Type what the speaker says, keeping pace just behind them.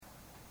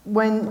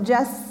when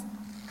Jess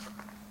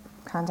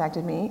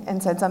contacted me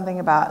and said something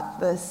about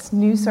this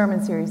new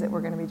sermon series that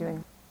we're going to be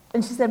doing.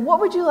 And she said, what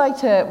would you like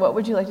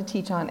to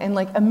teach on? And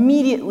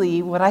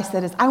immediately what I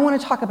said is, I want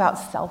to talk about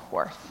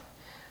self-worth.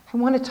 I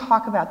want to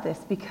talk about this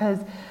because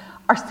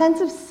our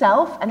sense of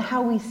self and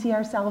how we see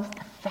ourselves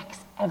affects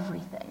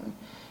everything.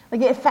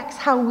 It affects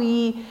who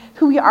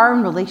we are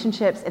in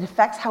relationships. It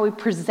affects how we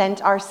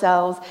present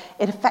ourselves.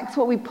 It affects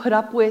what we put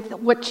up with,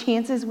 what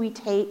chances we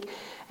take,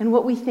 and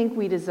what we think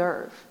we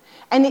deserve.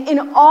 And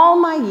in all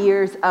my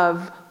years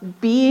of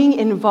being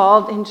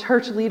involved in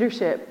church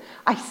leadership,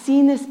 I've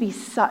seen this be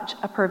such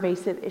a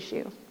pervasive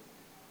issue.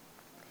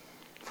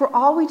 For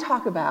all we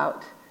talk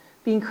about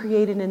being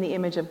created in the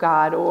image of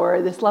God,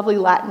 or this lovely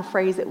Latin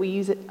phrase that we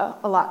use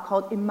a lot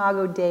called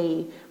imago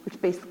Dei,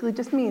 which basically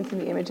just means in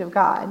the image of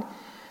God,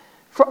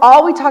 for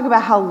all we talk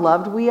about how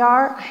loved we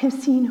are, I've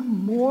seen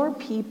more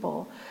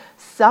people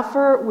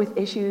suffer with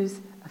issues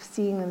of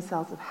seeing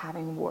themselves, of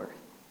having worth.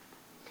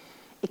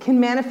 It can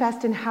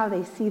manifest in how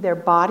they see their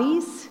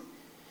bodies,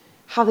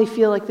 how they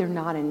feel like they're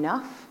not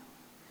enough,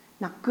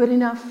 not good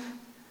enough,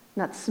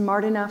 not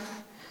smart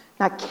enough,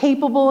 not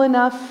capable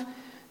enough,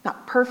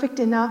 not perfect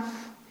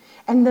enough.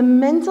 And the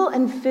mental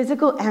and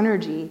physical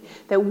energy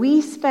that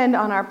we spend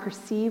on our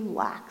perceived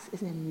lacks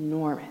is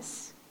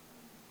enormous.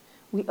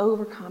 We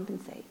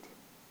overcompensate.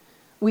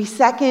 We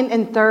second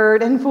and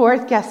third and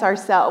fourth guess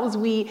ourselves.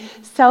 We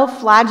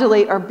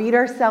self-flagellate or beat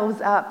ourselves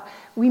up.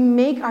 We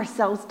make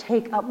ourselves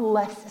take up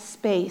less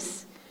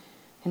space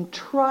and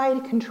try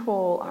to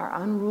control our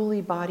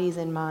unruly bodies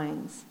and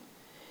minds.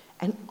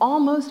 And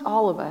almost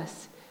all of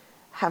us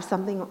have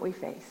something that we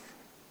face.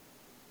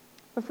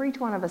 But for each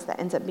one of us, that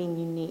ends up being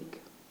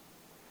unique.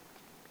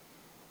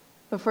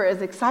 But for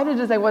as excited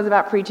as I was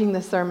about preaching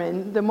this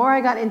sermon, the more I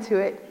got into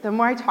it, the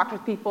more I talked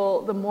with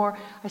people, the more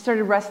I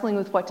started wrestling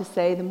with what to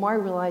say, the more I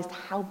realized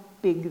how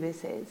big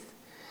this is.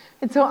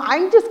 And so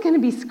I'm just going to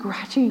be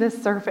scratching the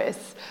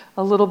surface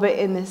a little bit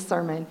in this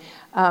sermon.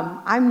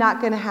 I'm not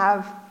going to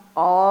have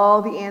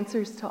all the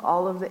answers to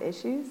all of the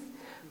issues,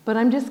 but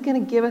I'm just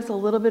going to give us a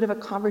little bit of a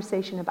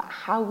conversation about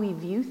how we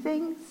view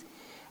things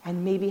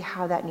and maybe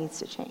how that needs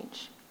to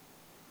change.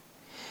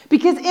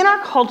 Because in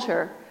our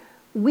culture,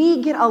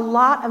 we get a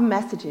lot of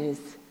messages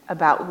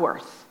about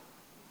worth.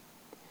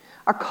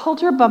 Our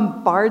culture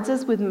bombards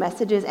us with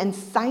messages and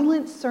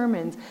silent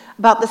sermons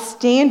about the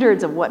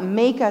standards of what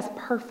make us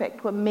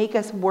perfect, what make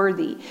us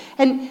worthy.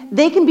 And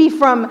they can be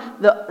from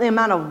the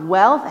amount of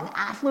wealth and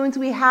affluence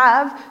we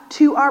have,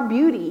 to our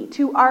beauty,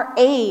 to our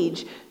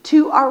age,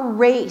 to our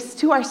race,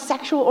 to our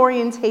sexual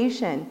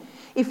orientation.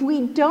 If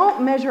we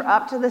don't measure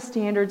up to the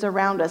standards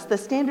around us, the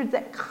standards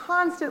that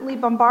constantly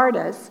bombard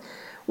us,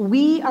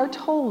 we are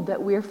told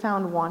that we're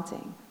found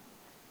wanting.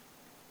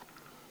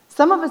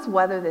 Some of us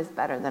weather this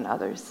better than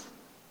others,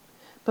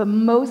 but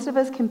most of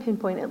us can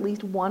pinpoint at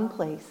least one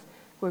place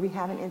where we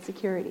have an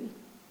insecurity,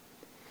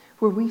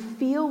 where we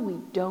feel we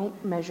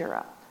don't measure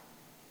up.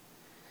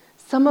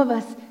 Some of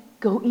us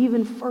go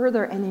even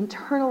further and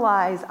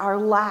internalize our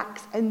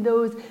lacks and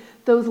those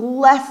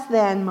less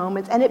than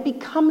moments, and it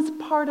becomes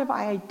part of our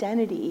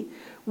identity.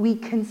 We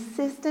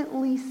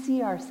consistently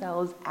see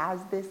ourselves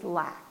as this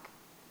lack,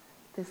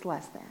 this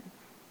less than.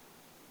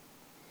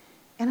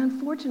 And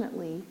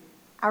unfortunately,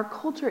 our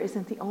culture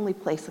isn't the only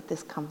place that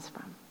this comes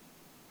from.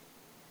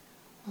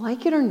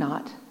 Like it or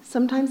not,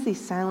 sometimes these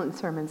silent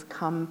sermons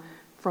come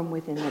from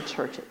within the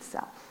church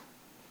itself.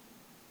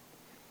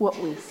 What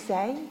we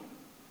say,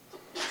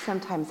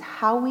 sometimes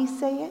how we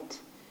say it,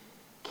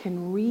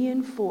 can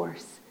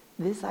reinforce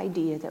this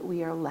idea that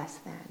we are less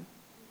than,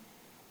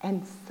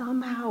 and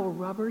somehow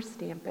rubber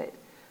stamp it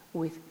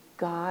with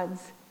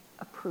God's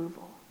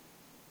approval.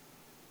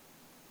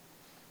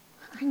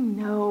 I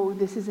know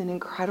this is an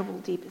incredible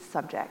deep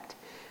subject,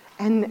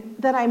 and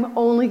that I'm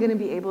only going to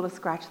be able to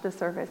scratch the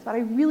surface, but I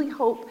really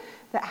hope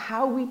that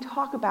how we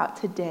talk about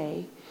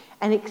today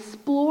and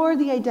explore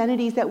the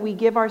identities that we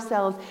give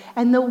ourselves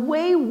and the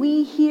way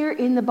we here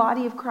in the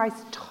body of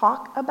Christ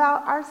talk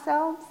about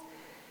ourselves,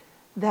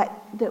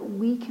 that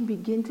we can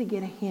begin to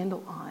get a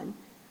handle on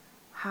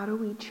how do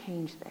we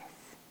change this,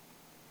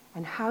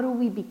 and how do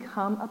we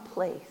become a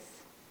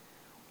place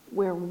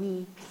where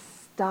we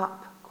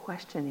stop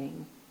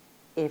questioning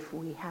if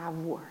we have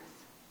worth.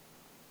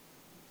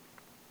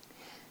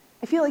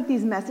 I feel like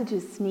these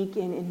messages sneak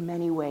in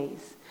many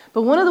ways.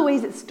 But one of the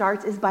ways it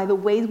starts is by the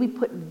ways we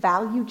put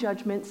value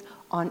judgments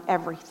on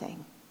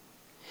everything.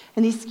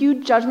 And these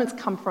skewed judgments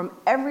come from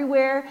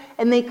everywhere,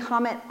 and they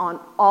comment on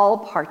all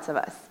parts of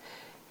us,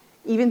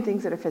 even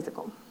things that are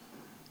physical.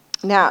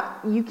 Now,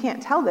 you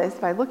can't tell this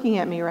by looking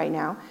at me right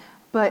now,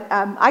 but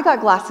I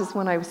got glasses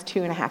when I was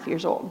 2.5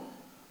 years old.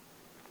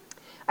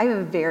 I have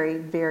a very,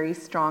 very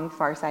strong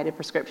far-sighted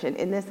prescription.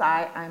 In this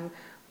eye, I'm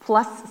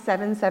plus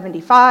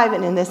 775,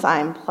 and in this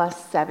eye, I'm plus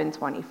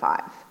 725.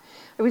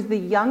 I was the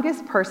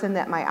youngest person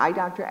that my eye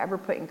doctor ever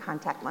put in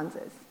contact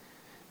lenses.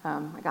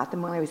 I got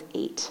them when I was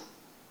 8.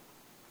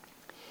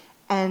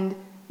 And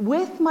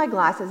with my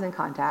glasses and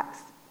contacts,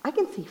 I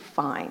can see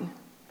fine.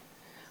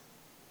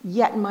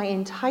 Yet my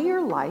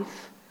entire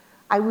life,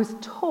 I was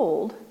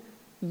told,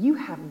 you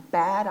have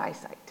bad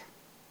eyesight.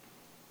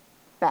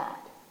 Bad.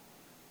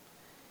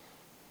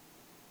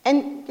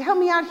 And help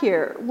me out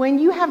here. When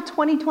you have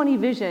 20/20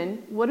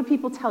 vision, what do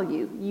people tell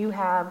you? You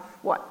have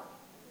what?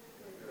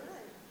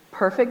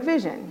 Perfect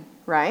vision,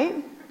 right?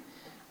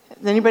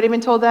 Has anybody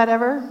been told that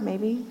ever?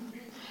 Maybe.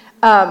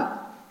 And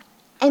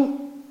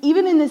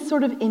even in this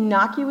sort of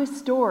innocuous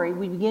story,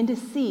 we begin to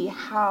see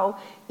how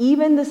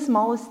even the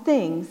smallest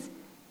things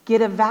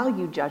get a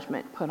value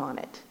judgment put on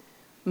it.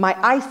 My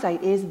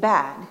eyesight is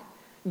bad.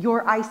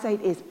 Your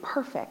eyesight is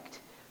perfect.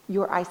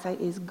 Your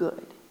eyesight is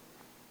good.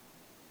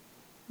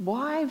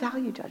 Why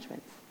value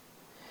judgments?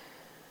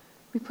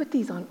 We put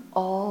these on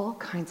all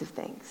kinds of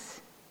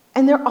things.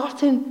 And they're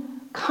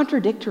often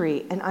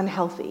contradictory and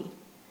unhealthy.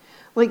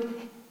 Like,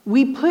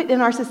 we put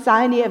in our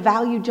society a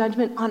value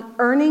judgment on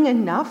earning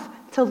enough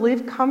to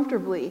live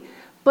comfortably,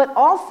 but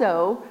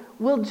also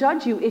we'll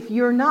judge you if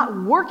you're not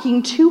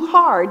working too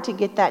hard to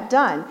get that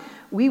done.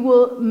 We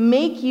will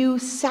make you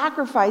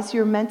sacrifice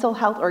your mental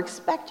health or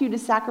expect you to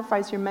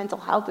sacrifice your mental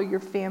health or your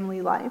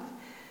family life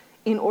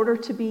in order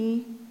to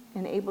be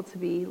and able to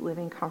be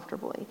living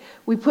comfortably.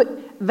 We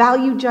put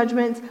value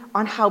judgments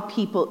on how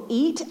people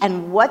eat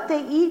and what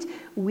they eat.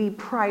 We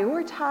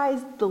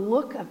prioritize the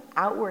look of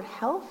outward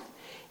health,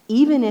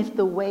 even if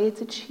the way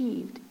it's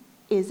achieved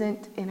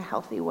isn't in a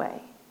healthy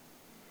way.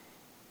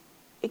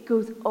 It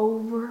goes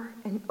over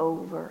and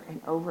over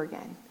and over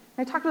again.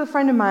 I talked to a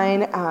friend of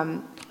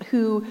mine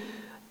who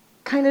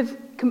kind of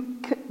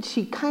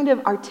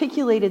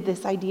articulated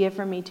this idea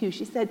for me too.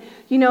 She said,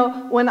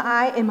 when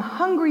I am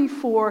hungry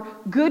for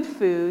good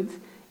foods,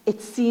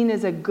 it's seen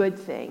as a good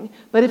thing.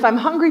 But if I'm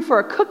hungry for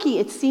a cookie,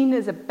 it's seen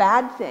as a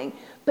bad thing.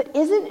 But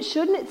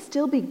shouldn't it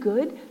still be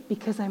good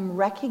because I'm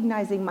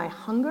recognizing my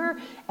hunger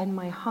and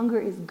my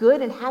hunger is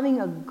good, and having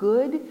a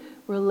good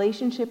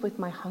relationship with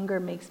my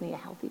hunger makes me a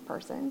healthy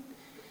person?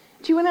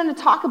 She went on to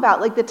talk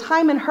about the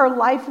time in her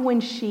life when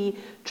she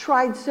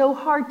tried so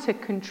hard to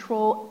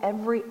control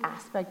every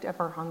aspect of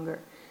her hunger,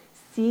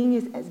 seeing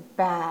it as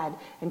bad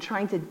and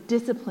trying to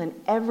discipline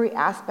every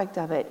aspect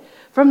of it.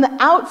 From the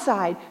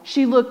outside,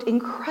 she looked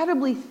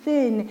incredibly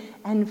thin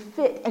and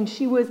fit, and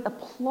she was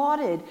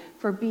applauded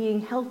for being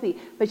healthy,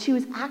 but she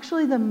was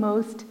actually the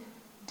most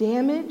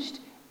damaged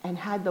and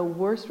had the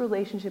worst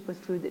relationship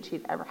with food that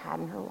she'd ever had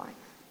in her life.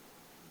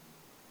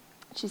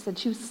 She said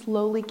she was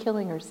slowly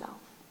killing herself.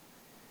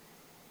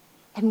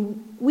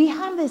 And we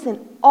have this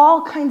in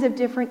all kinds of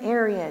different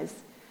areas.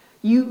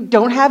 You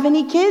don't have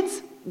any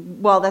kids?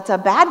 Well, that's a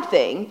bad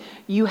thing.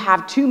 You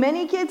have too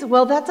many kids?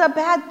 Well, that's a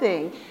bad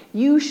thing.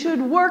 You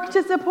should work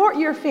to support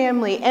your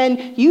family,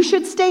 and you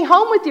should stay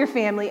home with your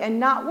family and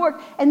not work.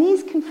 And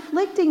these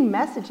conflicting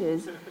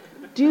messages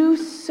do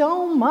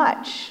so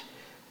much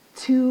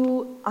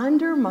to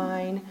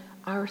undermine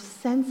our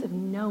sense of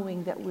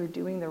knowing that we're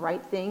doing the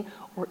right thing,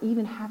 or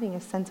even having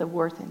a sense of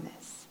worth in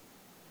this.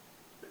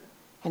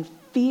 And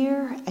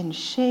fear and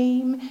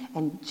shame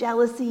and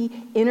jealousy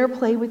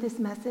interplay with this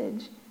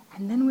message.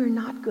 And then we're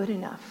not good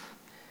enough.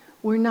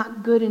 We're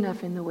not good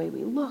enough in the way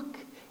we look,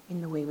 in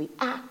the way we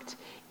act,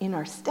 in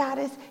our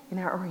status, in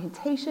our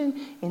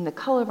orientation, in the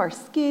color of our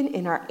skin,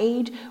 in our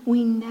age.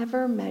 We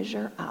never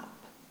measure up.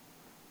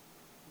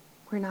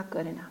 We're not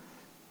good enough.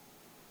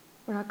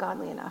 We're not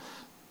godly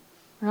enough.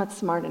 We're not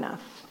smart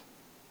enough.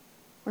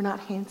 We're not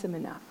handsome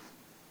enough.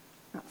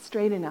 Not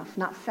straight enough,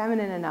 not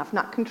feminine enough,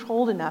 not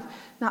controlled enough,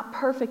 not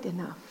perfect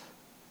enough.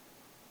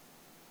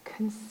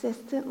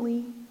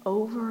 Consistently,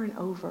 over and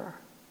over,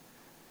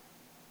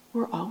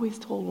 we're always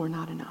told we're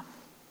not enough.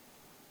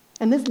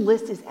 And this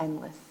list is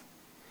endless.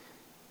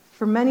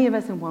 For many of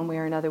us, in one way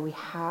or another, we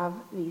have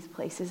these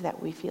places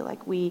that we feel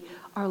like we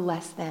are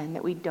less than,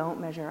 that we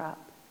don't measure up.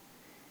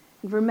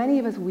 And for many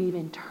of us, we've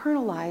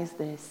internalized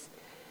this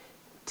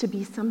to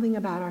be something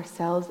about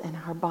ourselves and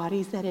our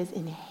bodies that is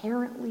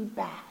inherently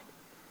bad.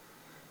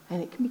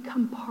 And it can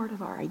become part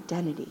of our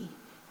identity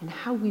and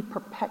how we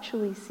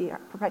perpetually see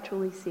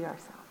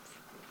ourselves.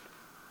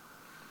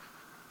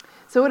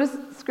 So what does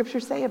Scripture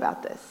say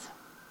about this?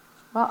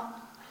 Well,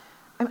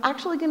 I'm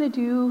actually going to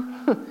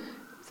do,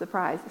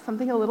 surprise,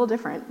 something a little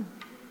different.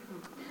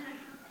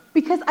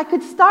 Because I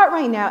could start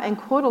right now and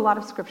quote a lot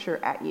of Scripture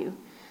at you,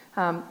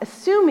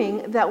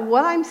 assuming that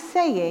what I'm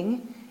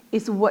saying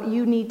is what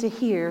you need to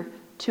hear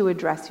to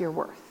address your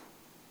worth.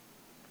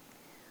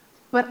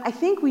 But I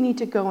think we need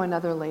to go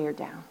another layer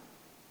down.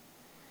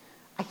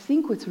 I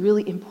think what's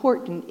really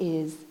important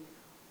is,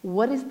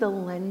 what is the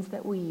lens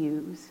that we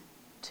use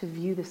to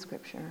view the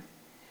Scripture?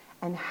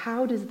 And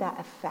how does that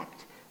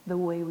affect the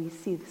way we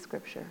see the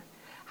Scripture?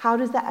 How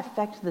does that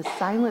affect the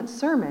silent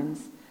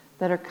sermons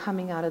that are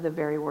coming out of the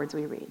very words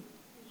we read?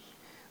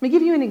 Let me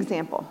give you an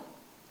example.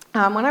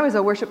 When I was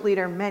a worship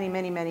leader many,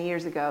 many, many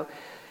years ago,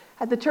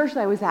 at the church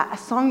that I was at, a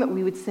song that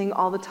we would sing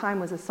all the time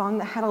was a song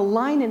that had a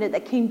line in it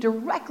that came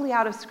directly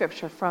out of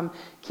Scripture from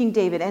King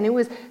David. And it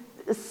was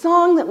a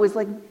song that was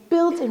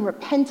built in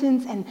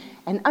repentance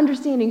and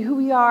understanding who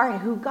we are and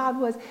who God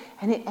was.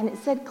 And it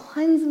said,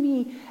 "Cleanse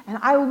me and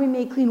I will be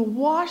made clean.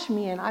 Wash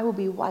me and I will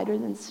be whiter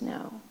than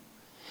snow."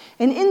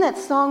 And in that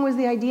song was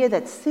the idea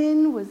that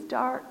sin was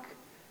dark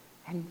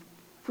and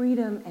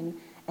freedom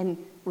and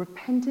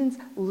repentance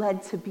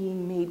led to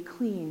being made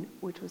clean,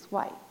 which was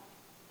white.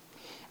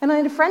 And I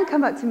had a friend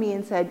come up to me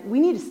and said, we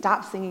need to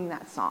stop singing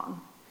that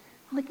song.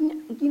 I'm like,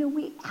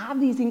 we have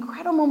these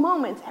incredible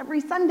moments every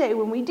Sunday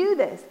when we do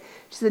this.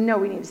 She said, no,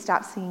 we need to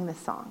stop singing this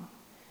song.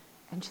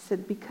 And she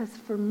said, because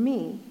for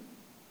me,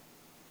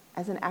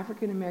 as an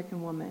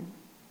African-American woman,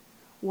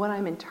 what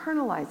I'm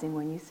internalizing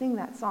when you sing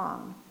that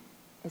song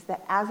is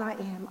that as I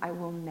am, I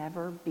will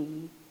never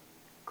be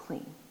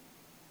clean.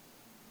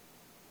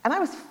 And I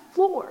was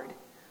floored.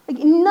 Like,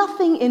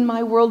 nothing in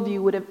my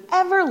worldview would have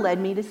ever led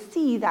me to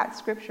see that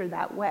scripture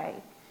that way.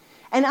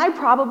 And I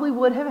probably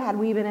would have, had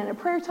we been in a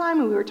prayer time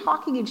and we were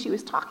talking and she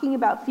was talking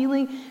about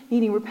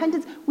needing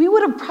repentance, we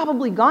would have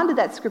probably gone to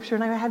that scripture,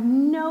 and I had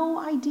no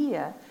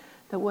idea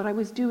that what I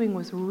was doing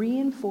was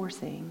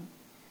reinforcing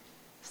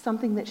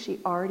something that she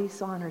already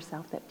saw in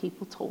herself, that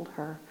people told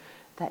her,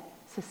 that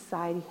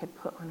society had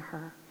put on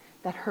her,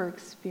 that her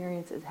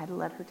experiences had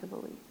led her to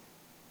believe.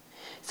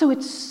 So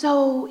it's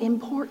so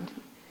important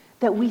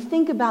that we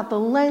think about the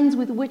lens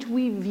with which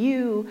we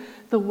view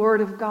the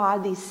Word of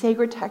God, these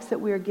sacred texts that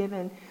we are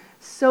given,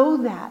 so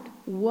that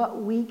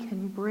what we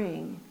can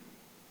bring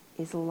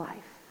is life.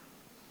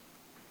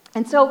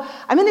 And so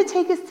I'm going to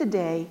take us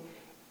today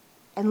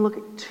and look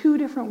at two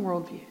different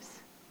worldviews.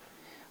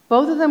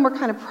 Both of them were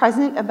kind of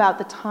present about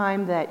the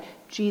time that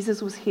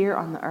Jesus was here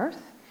on the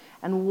earth,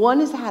 and one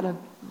has had a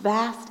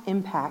vast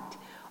impact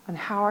on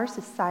how our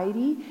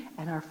society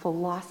and our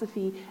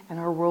philosophy and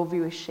our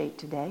worldview is shaped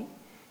today.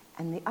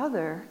 And the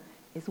other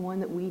is one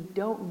that we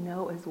don't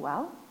know as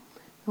well.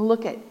 We'll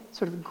look at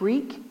sort of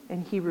Greek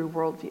and Hebrew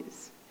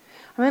worldviews.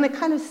 I'm going to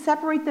kind of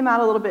separate them out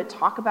a little bit,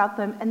 talk about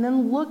them, and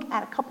then look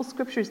at a couple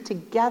scriptures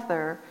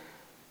together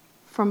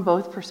from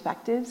both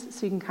perspectives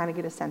so you can kind of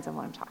get a sense of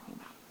what I'm talking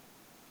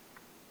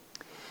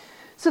about.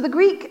 So the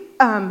Greek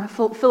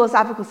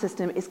philosophical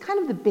system is kind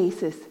of the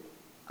basis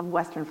of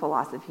Western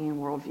philosophy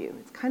and worldview.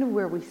 It's kind of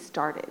where we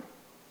started.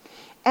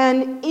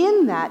 And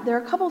in that, there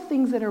are a couple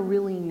things that are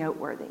really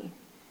noteworthy.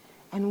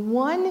 And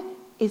one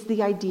is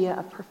the idea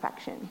of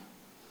perfection.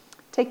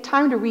 Take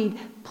time to read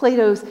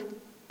Plato's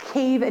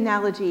cave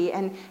analogy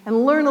and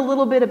learn a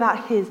little bit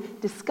about his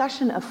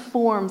discussion of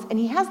forms. And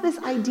he has this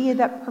idea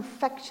that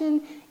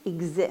perfection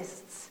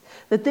exists,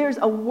 that there's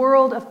a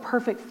world of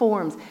perfect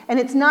forms. And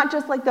it's not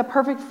just like the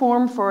perfect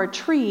form for a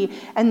tree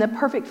and the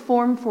perfect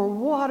form for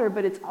water,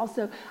 but it's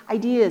also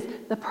ideas,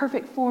 the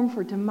perfect form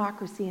for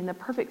democracy and the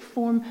perfect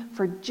form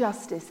for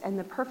justice and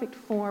the perfect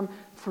form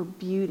for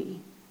beauty.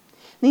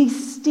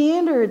 These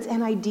standards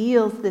and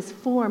ideals, this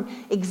form,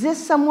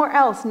 exist somewhere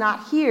else,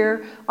 not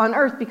here on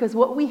earth, because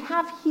what we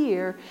have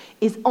here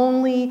is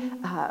only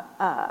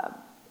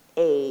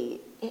a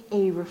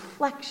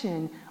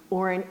reflection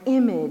or an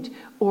image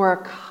or a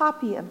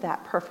copy of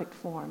that perfect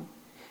form.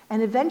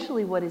 And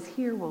eventually what is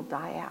here will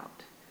die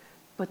out,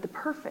 but the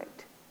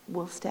perfect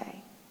will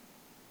stay.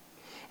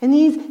 And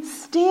these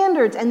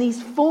standards and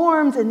these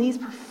forms and these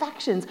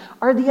perfections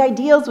are the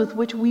ideals with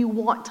which we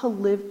want to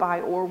live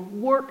by or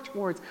work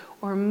towards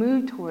or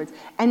move towards.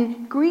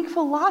 And Greek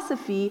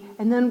philosophy,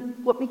 and then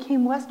what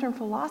became Western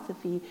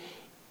philosophy,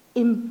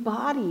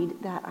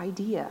 embodied that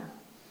idea.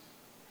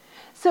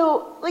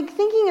 So, like,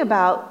 thinking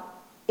about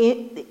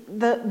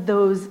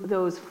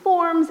those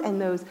forms and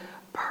that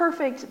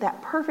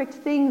perfect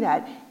thing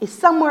that is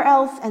somewhere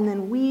else, and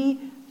then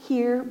we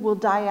here will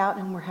die out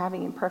and we're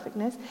having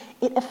imperfectness,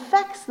 it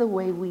affects the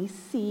way we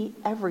see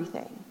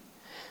everything.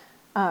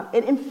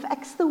 It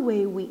affects the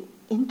way we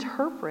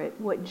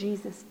interpret what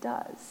Jesus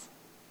does.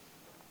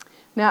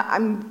 Now,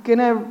 I'm going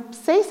to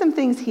say some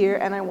things here,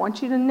 and I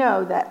want you to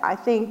know that I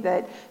think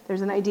that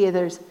there's an idea,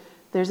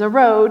 there's a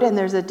road and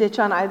there's a ditch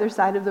on either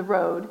side of the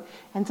road.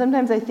 And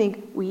sometimes I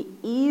think we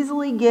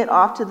easily get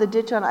off to the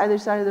ditch on either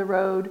side of the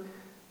road,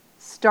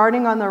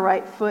 starting on the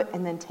right foot,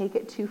 and then take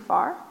it too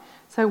far.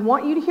 So I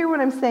want you to hear what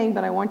I'm saying,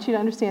 but I want you to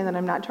understand that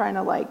I'm not trying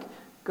to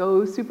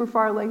go super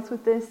far lengths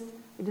with this.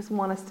 I just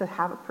want us to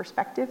have a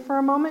perspective for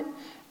a moment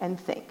and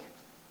think.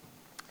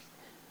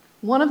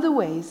 One of the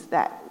ways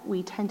that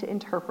we tend to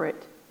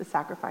interpret the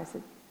sacrifice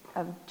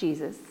of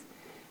Jesus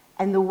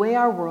and the way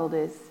our world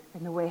is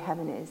and the way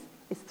heaven is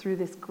through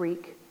this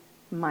Greek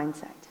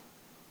mindset.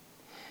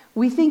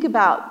 We think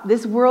about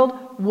this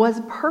world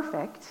was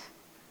perfect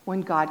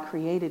when God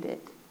created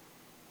it,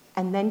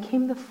 and then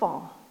came the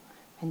fall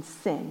and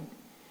sin.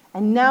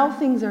 And now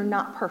things are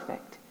not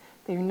perfect.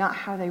 They are not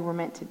how they were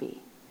meant to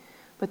be.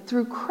 But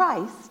through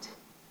Christ,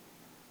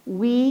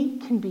 we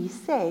can be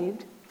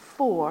saved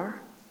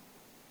for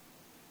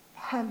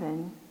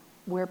heaven,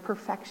 where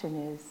perfection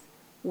is,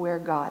 where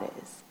God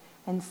is,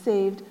 and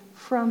saved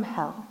from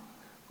hell,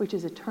 which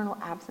is eternal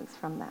absence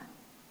from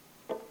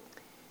that.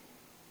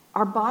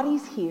 Our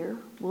bodies here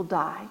will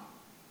die,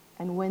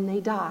 and when they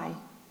die,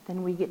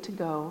 then we get to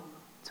go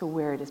to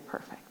where it is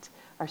perfect.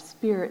 Our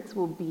spirits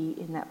will be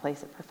in that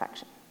place of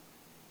perfection.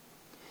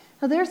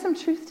 Now, there's some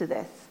truth to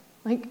this.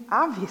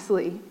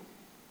 Obviously,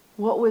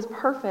 what was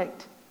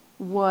perfect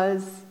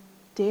was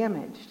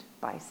damaged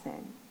by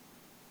sin.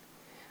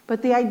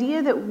 But the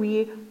idea that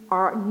we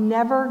are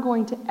never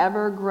going to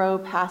ever grow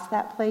past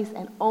that place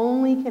and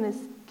only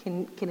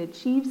can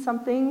achieve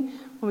something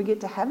when we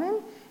get to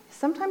heaven is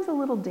sometimes a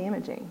little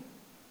damaging.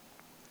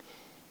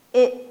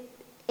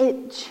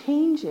 It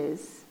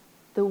changes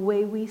the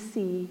way we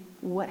see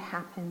what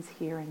happens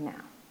here and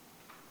now.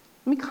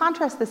 Let me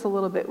contrast this a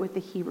little bit with the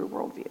Hebrew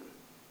worldview,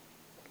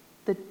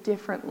 the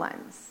different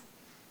lens.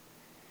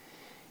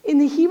 In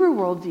the Hebrew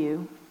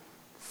worldview,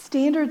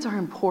 standards are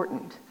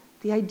important.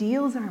 The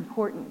ideals are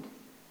important.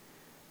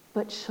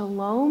 But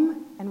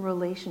shalom and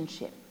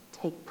relationship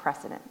take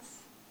precedence.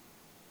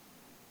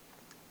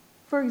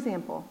 For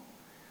example,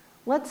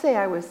 let's say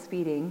I was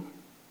speeding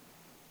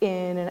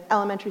in an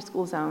elementary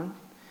school zone,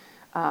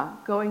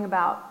 going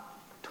about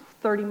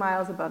 30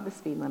 miles above the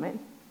speed limit.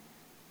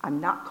 I'm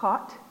not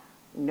caught.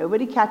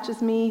 Nobody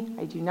catches me.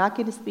 I do not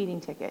get a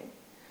speeding ticket.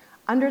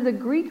 Under the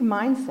Greek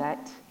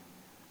mindset,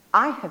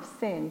 I have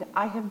sinned.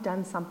 I have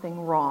done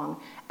something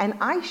wrong. And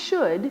I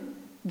should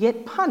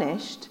get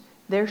punished.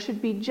 There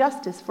should be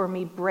justice for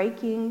me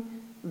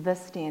breaking the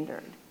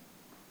standard.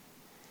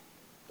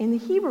 In the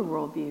Hebrew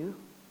worldview,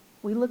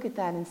 we look at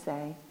that and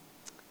say,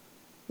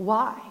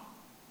 why?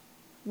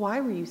 Why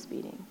were you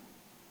speeding?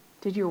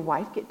 Did your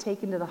wife get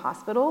taken to the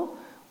hospital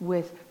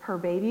with her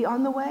baby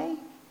on the way?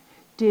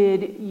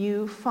 Did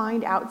you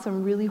find out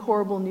some really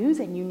horrible news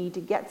and you need to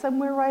get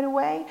somewhere right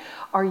away?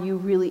 Are you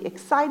really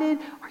excited?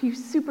 Are you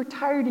super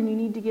tired and you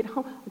need to get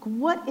home? Like,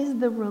 what is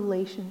the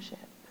relationship?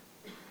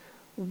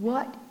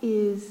 What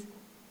is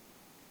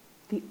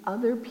the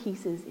other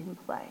pieces in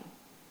play?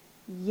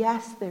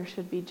 Yes, there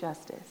should be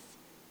justice,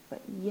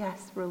 but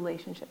yes,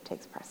 relationship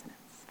takes precedence.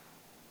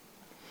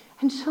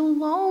 And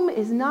shalom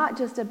is not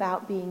just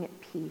about being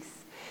at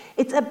peace.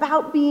 It's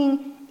about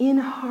being in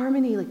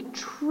harmony, like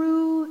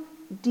true,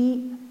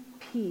 deep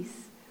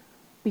peace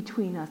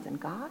between us and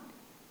God,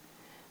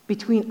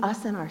 between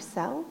us and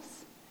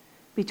ourselves,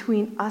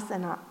 between us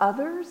and our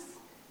others,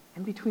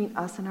 and between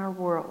us and our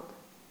world.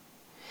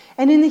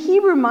 And in the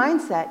Hebrew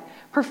mindset,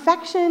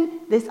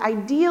 perfection, this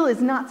ideal,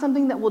 is not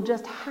something that will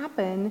just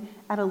happen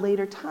at a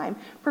later time.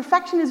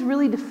 Perfection is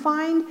really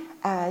defined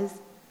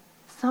as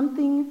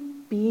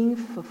something being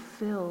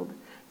fulfilled,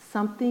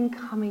 something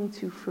coming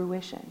to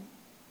fruition.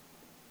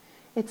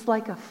 It's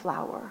like a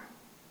flower.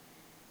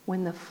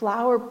 When the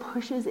flower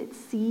pushes its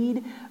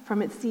seed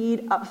from its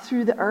seed up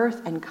through the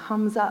earth and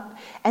comes up,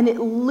 and it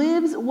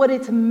lives what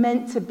it's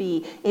meant to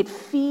be. It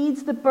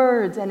feeds the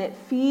birds, and it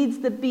feeds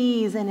the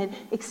bees, and it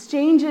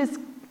exchanges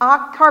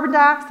carbon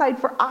dioxide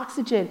for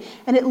oxygen,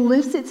 and it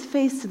lifts its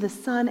face to the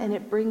sun, and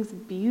it brings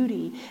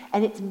beauty,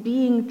 and it's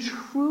being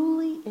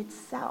truly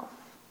itself.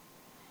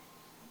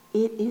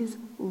 It is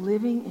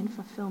living in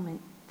fulfillment.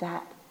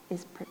 That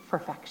is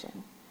perfection.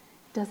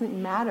 It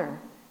doesn't matter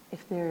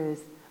if there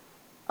is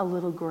a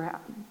little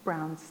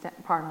brown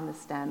part on the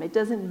stem. It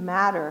doesn't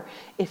matter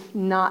if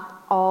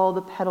not all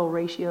the petal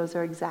ratios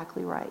are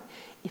exactly right.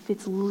 If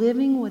it's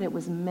living what it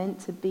was meant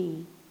to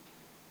be,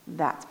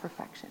 that's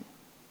perfection.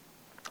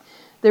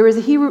 There was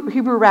a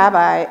Hebrew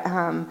rabbi,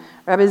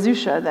 Rabbi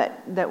Zusha,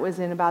 that was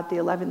in about the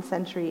 11th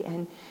century,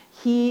 and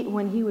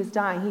when he was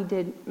dying, he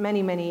did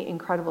many, many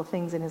incredible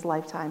things in his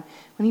lifetime.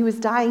 When he was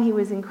dying, he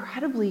was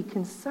incredibly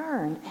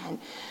concerned, and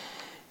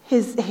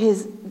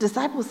his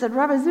disciples said,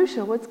 Rabbi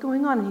Zusha, what's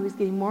going on? And he was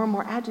getting more and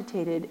more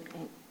agitated.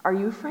 Are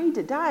you afraid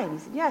to die? And he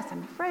said, yes,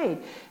 I'm afraid.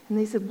 And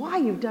they said, why?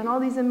 You've done all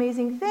these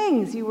amazing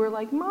things. You were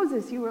like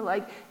Moses. You were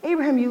like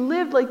Abraham. You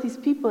lived like these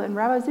people. And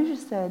Rabbi Zusha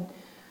said,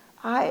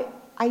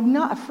 I'm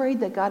not afraid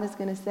that God is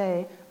going to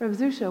say, Rabbi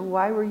Zusha,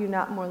 why were you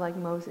not more like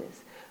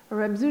Moses? Or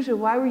Rabbi Zusha,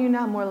 why were you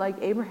not more like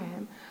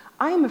Abraham?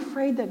 I am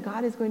afraid that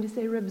God is going to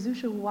say, Rabbi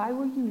Zusha, why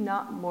were you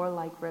not more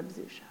like Rabbi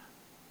Zusha?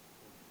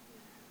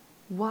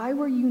 Why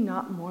were you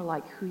not more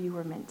like who you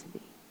were meant to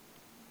be?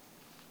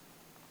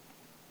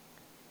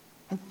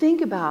 And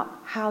think about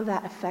how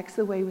that affects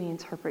the way we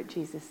interpret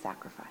Jesus'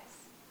 sacrifice.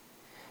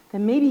 That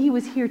maybe he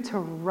was here to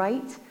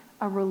right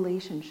a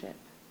relationship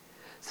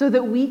so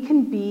that we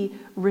can be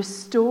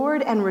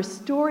restored and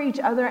restore each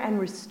other and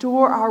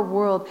restore our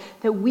world,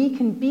 that we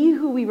can be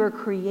who we were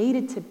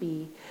created to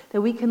be,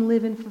 that we can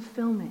live in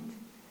fulfillment,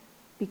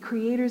 be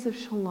creators of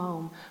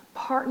shalom,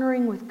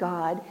 partnering with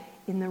God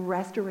in the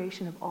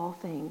restoration of all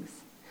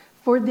things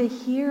for the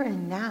here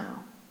and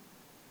now,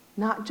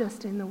 not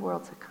just in the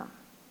world to come.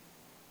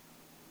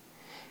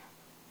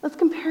 Let's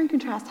compare and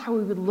contrast how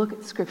we would look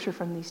at Scripture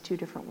from these two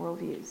different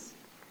worldviews.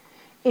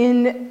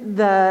 In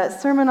the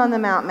Sermon on the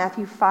Mount,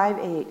 Matthew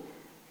 5:8,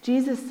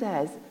 Jesus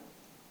says,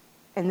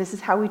 and this is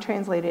how we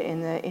translate it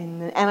in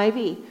the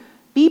NIV,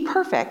 be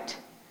perfect,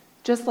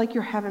 just like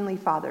your heavenly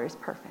Father is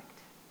perfect.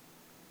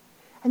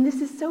 And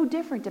this is so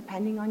different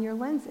depending on your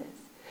lenses.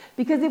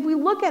 Because if we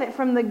look at it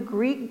from the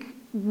Greek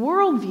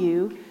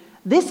worldview,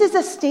 this is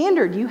a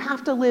standard you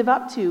have to live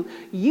up to.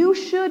 You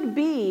should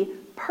be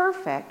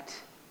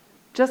perfect,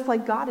 just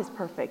like God is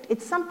perfect.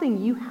 It's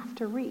something you have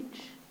to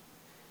reach.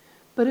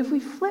 But if we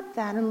flip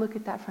that and look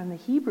at that from the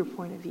Hebrew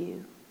point of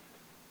view,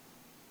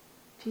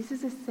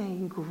 Jesus is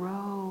saying,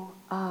 grow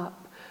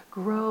up,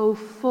 grow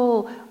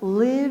full,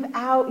 live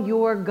out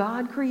your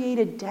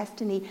God-created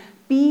destiny,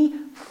 be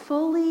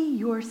fully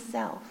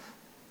yourself,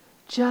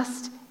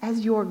 just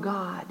as your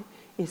God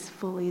is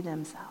fully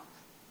themselves.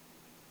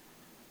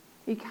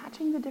 Are you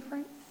catching the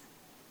difference?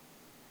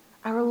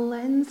 Our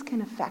lens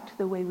can affect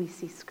the way we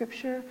see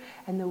Scripture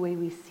and the way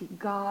we see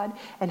God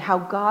and how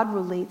God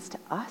relates to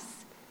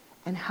us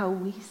and how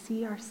we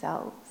see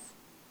ourselves.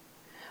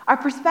 Our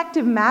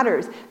perspective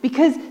matters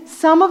because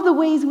some of the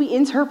ways we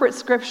interpret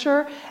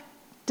Scripture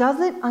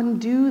doesn't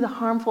undo the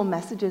harmful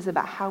messages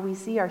about how we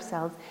see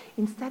ourselves.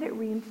 Instead, it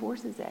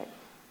reinforces it.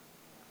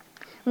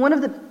 One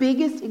of the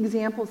biggest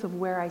examples of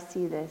where I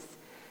see this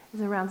is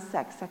around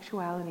sex,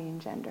 sexuality,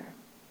 and gender.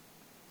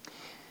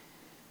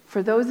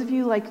 For those of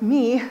you like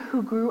me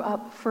who grew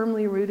up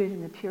firmly rooted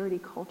in the purity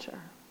culture,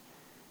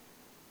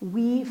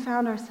 we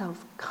found ourselves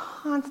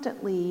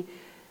constantly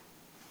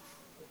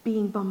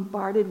being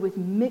bombarded with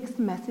mixed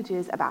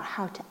messages about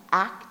how to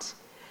act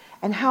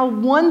and how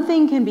one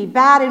thing can be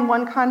bad in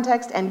one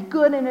context and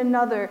good in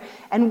another.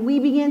 And we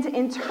began to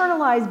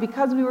internalize,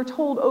 because we were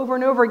told over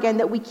and over again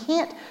that we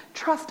can't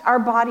trust our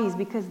bodies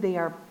because they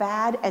are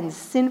bad and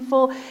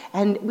sinful,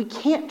 and we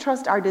can't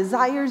trust our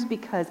desires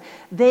because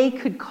they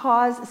could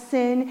cause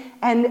sin,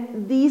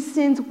 and these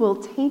sins will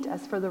taint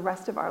us for the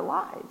rest of our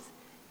lives,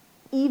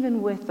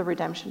 even with the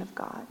redemption of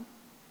God.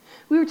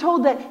 We were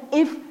told that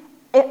if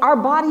our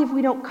body, if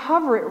we don't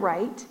cover it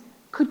right,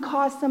 could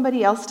cause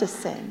somebody else to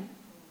sin.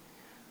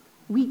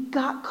 We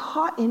got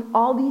caught in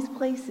all these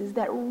places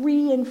that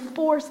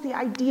reinforce the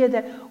idea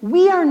that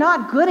we are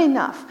not good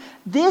enough.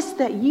 This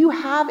that you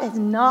have is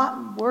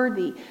not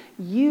worthy.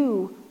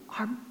 You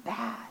are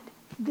bad.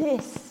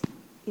 This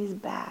is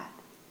bad.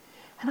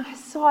 And I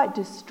saw it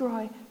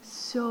destroy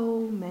so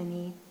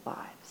many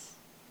lives.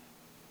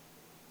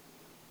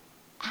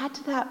 Add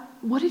to that,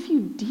 what if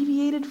you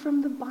deviated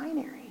from the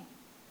binary?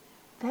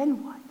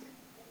 Then what?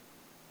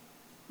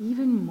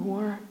 Even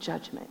more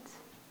judgment.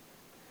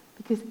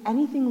 Because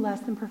anything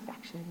less than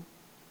perfection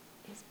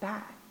is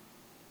bad.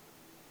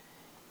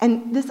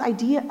 And this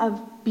idea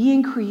of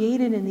being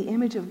created in the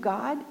image of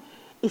God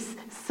is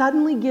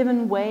suddenly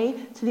given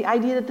way to the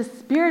idea that the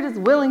spirit is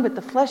willing, but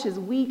the flesh is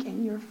weak,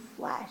 and your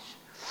flesh.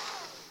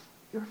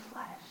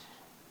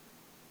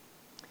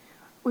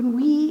 When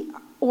we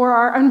or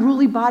our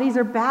unruly bodies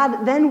are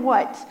bad, then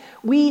what?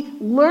 We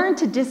learn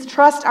to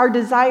distrust our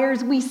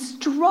desires. We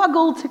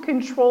struggle to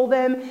control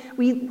them.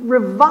 We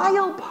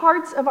revile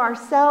parts of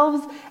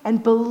ourselves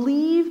and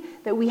believe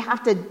that we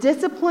have to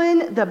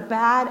discipline the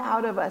bad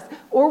out of us.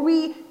 Or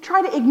we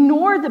try to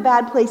ignore the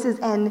bad places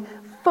and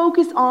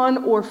focus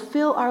on or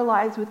fill our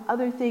lives with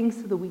other things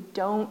so that we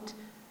don't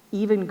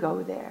even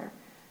go there.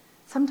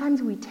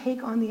 Sometimes we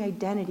take on the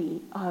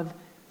identity of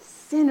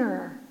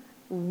sinner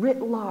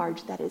writ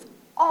large, that is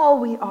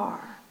all we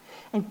are,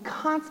 and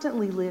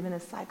constantly live in a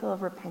cycle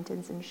of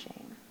repentance and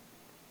shame.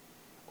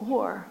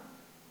 Or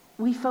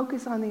we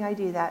focus on the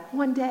idea that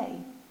one day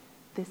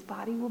this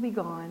body will be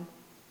gone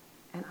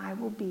and I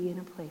will be in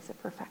a place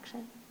of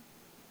perfection.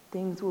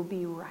 Things will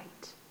be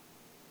right.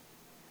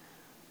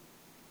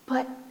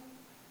 But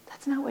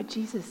that's not what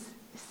Jesus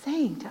is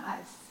saying to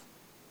us.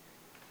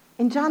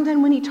 In John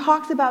 10, when he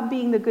talks about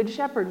being the good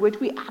shepherd, which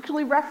we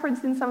actually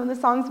referenced in some of the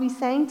songs we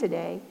sang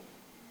today,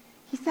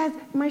 he says,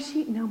 my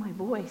sheep know my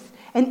voice.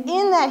 And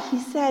in that he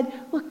said,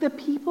 look, the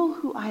people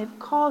who I have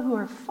called, who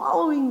are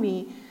following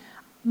me,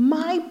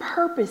 my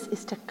purpose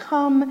is to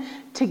come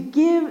to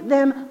give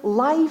them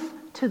life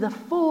to the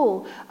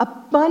full,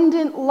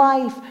 abundant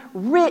life,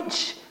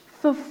 rich,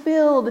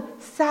 fulfilled,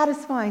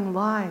 satisfying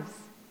lives.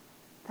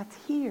 That's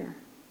here,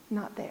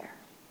 not there.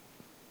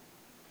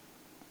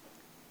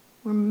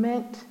 We're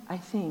meant, I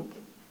think,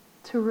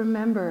 to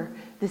remember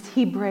this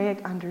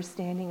Hebraic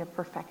understanding of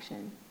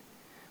perfection,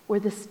 where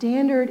the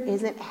standard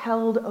isn't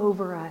held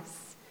over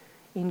us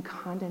in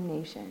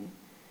condemnation,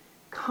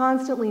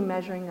 constantly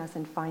measuring us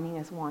and finding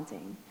us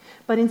wanting,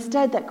 but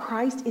instead that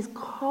Christ is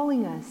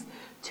calling us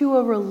to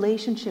a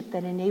relationship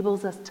that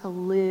enables us to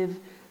live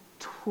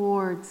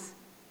towards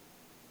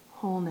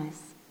wholeness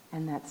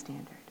and that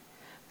standard,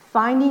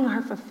 finding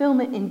our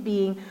fulfillment in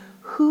being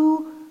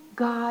who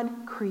God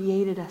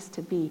created us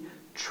to be,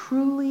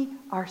 truly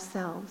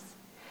ourselves.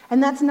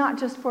 And that's not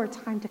just for a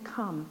time to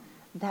come.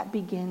 That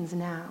begins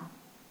now.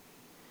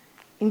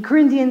 In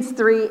Corinthians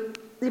 3,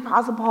 the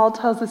Apostle Paul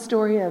tells the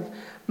story of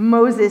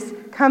Moses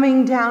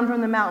coming down from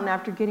the mountain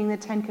after getting the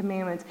 10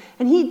 Commandments.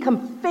 And he'd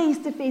come face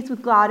to face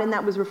with God, and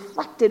that was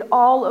reflected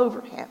all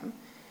over him.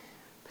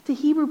 But the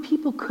Hebrew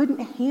people couldn't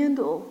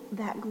handle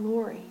that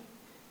glory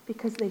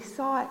because they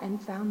saw it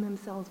and found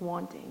themselves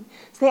wanting.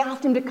 So they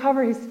asked him to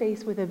cover his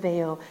face with a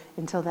veil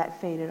until that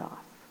faded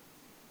off.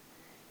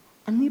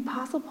 And the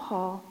Apostle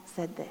Paul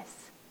said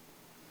this: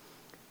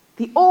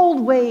 the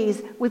old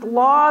ways with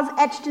laws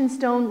etched in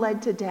stone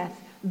led to death,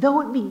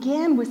 though it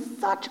began with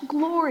such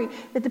glory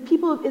that the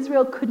people of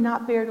Israel could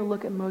not bear to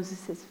look at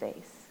Moses'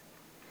 face.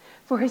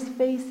 For his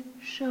face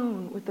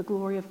shone with the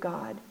glory of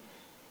God,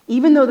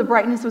 even though the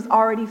brightness was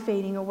already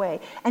fading away.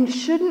 And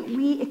shouldn't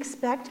we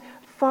expect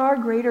far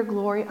greater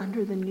glory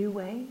under the new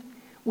way,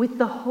 with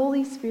the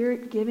Holy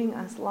Spirit giving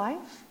us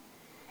life?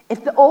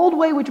 If the old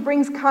way, which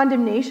brings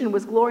condemnation,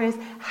 was glorious,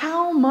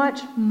 how much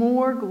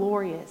more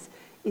glorious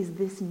is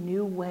this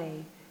new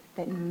way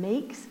that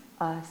makes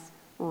us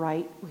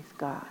right with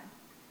God?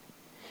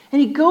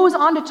 And he goes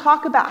on to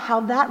talk about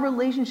how that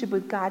relationship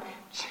with God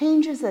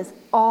changes us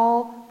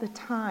all the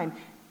time,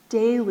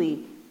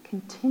 daily,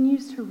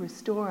 continues to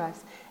restore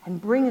us and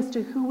bring us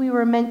to who we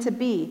were meant to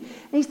be.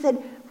 And he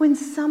said, when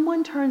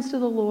someone turns to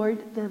the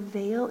Lord, the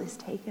veil is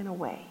taken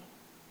away.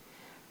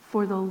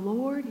 For the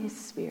Lord is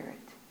spirit,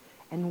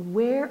 and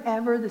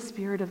wherever the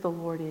Spirit of the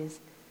Lord is,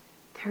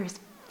 there is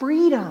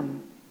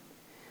freedom.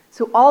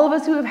 So all of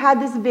us who have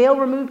had this veil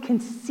removed can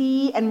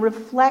see and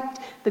reflect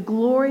the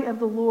glory of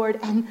the Lord.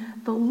 And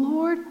the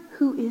Lord,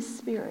 who is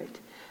spirit,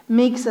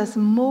 makes us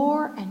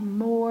more and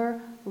more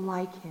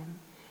like him.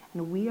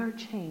 And we are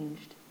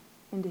changed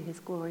into his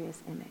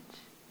glorious image.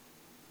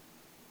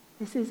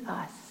 This is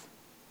us,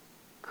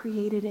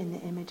 created in the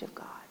image of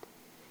God.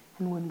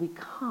 And when we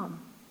come,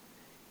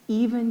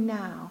 even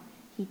now,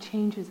 he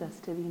changes us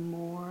to be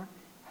more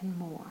and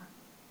more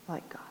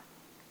like God.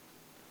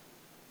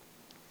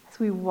 As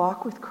we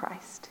walk with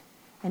Christ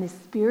and his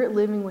Spirit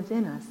living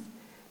within us,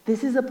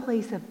 this is a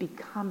place of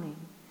becoming,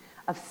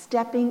 of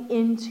stepping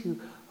into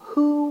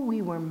who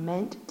we were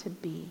meant to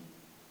be.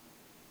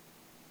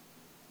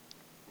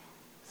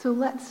 So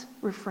let's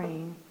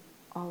reframe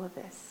all of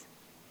this.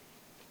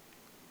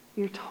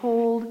 You're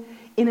told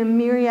in a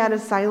myriad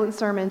of silent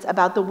sermons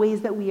about the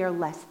ways that we are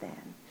less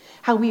than,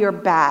 how we are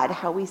bad,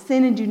 how we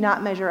sin and do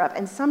not measure up.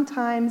 And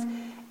sometimes,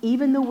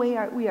 even the way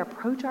we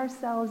approach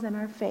ourselves and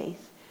our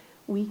faith,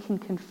 we can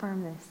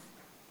confirm this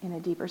in a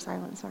deeper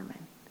silent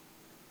sermon.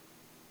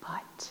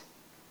 But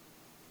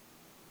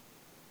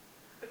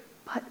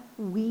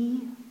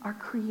we are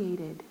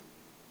created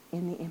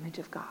in the image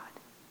of God.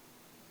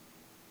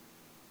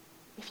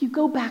 If you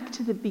go back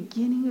to the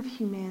beginning of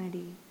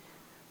humanity,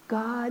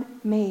 God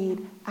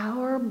made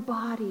our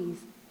bodies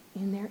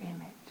in their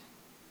image.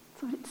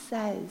 That's what it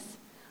says.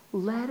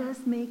 Let us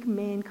make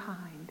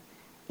mankind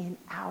in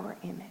our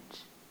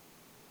image.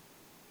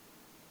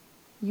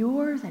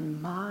 Yours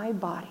and my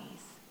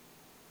bodies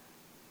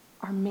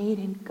are made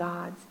in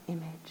God's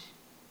image.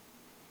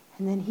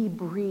 And then he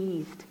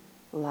breathed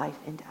life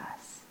into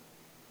us.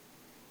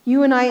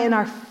 You and I, in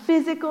our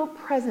physical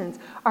presence,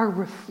 are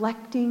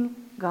reflecting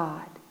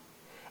God.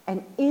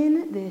 And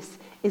in this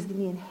is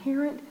the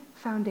inherent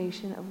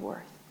foundation of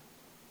worth.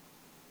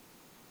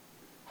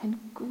 And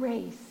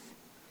grace.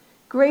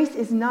 Grace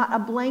is not a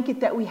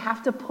blanket that we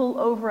have to pull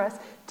over us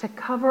to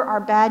cover our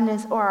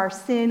badness or our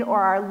sin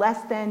or our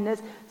less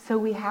thanness so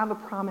we have a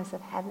promise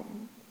of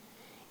heaven.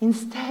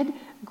 Instead,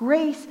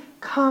 grace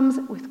comes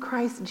with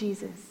Christ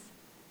Jesus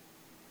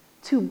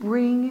to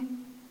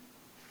bring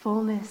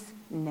fullness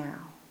now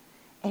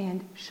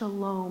and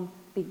shalom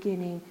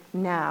beginning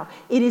now.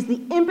 It is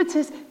the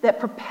impetus that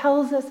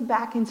propels us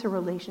back into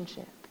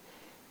relationship,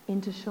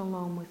 into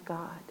shalom with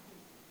God.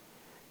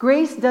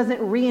 Grace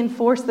doesn't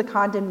reinforce the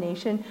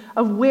condemnation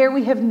of where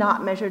we have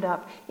not measured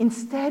up.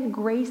 Instead,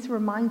 grace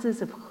reminds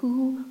us of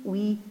who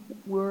we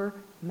were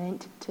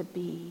meant to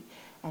be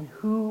and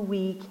who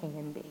we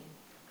can be.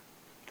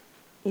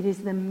 It is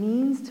the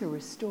means to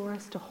restore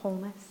us to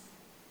wholeness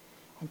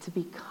and to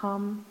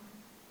become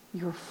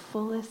your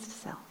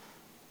fullest self.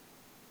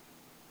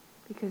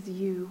 Because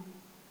you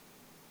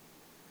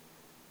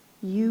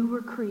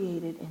were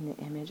created in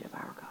the image of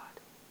our God.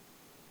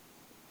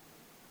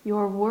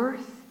 Your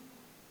worth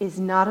is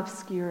not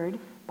obscured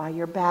by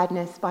your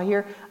badness, by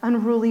your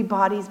unruly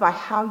bodies, by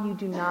how you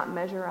do not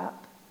measure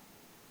up.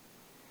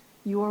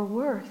 Your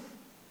worth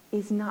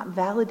is not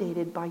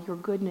validated by your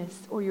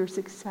goodness or your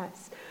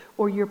success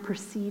or your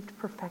perceived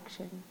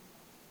perfection.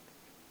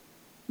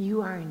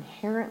 You are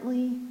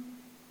inherently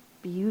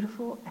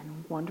beautiful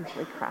and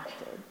wonderfully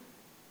crafted.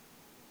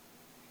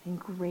 And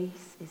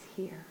grace is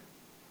here.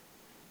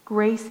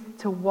 Grace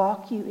to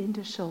walk you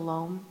into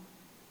shalom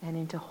and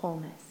into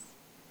wholeness,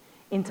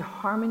 into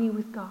harmony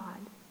with God,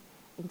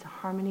 into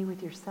harmony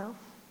with yourself,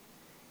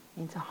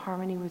 into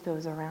harmony with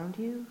those around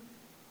you,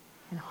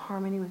 and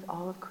harmony with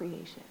all of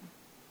creation.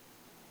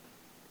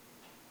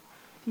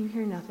 If you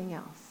hear nothing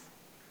else,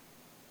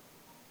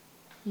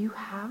 you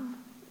have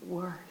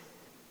worth.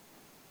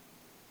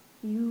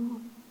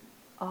 You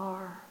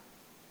are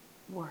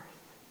worth.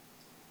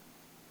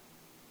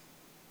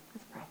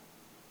 Let's pray.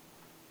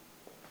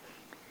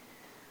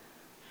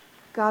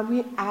 God,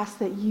 we ask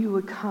that you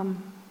would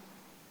come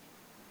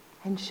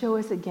and show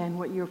us again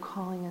what you're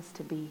calling us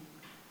to be,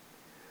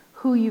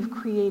 who you've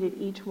created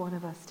each one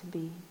of us to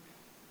be.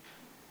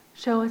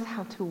 Show us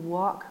how to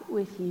walk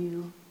with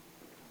you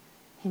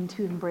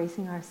into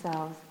embracing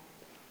ourselves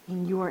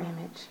in your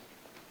image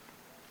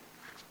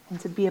and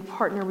to be a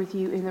partner with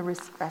you in the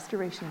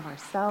restoration of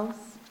ourselves,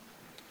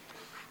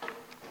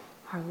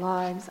 our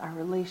lives, our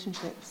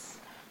relationships,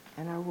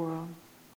 and our world.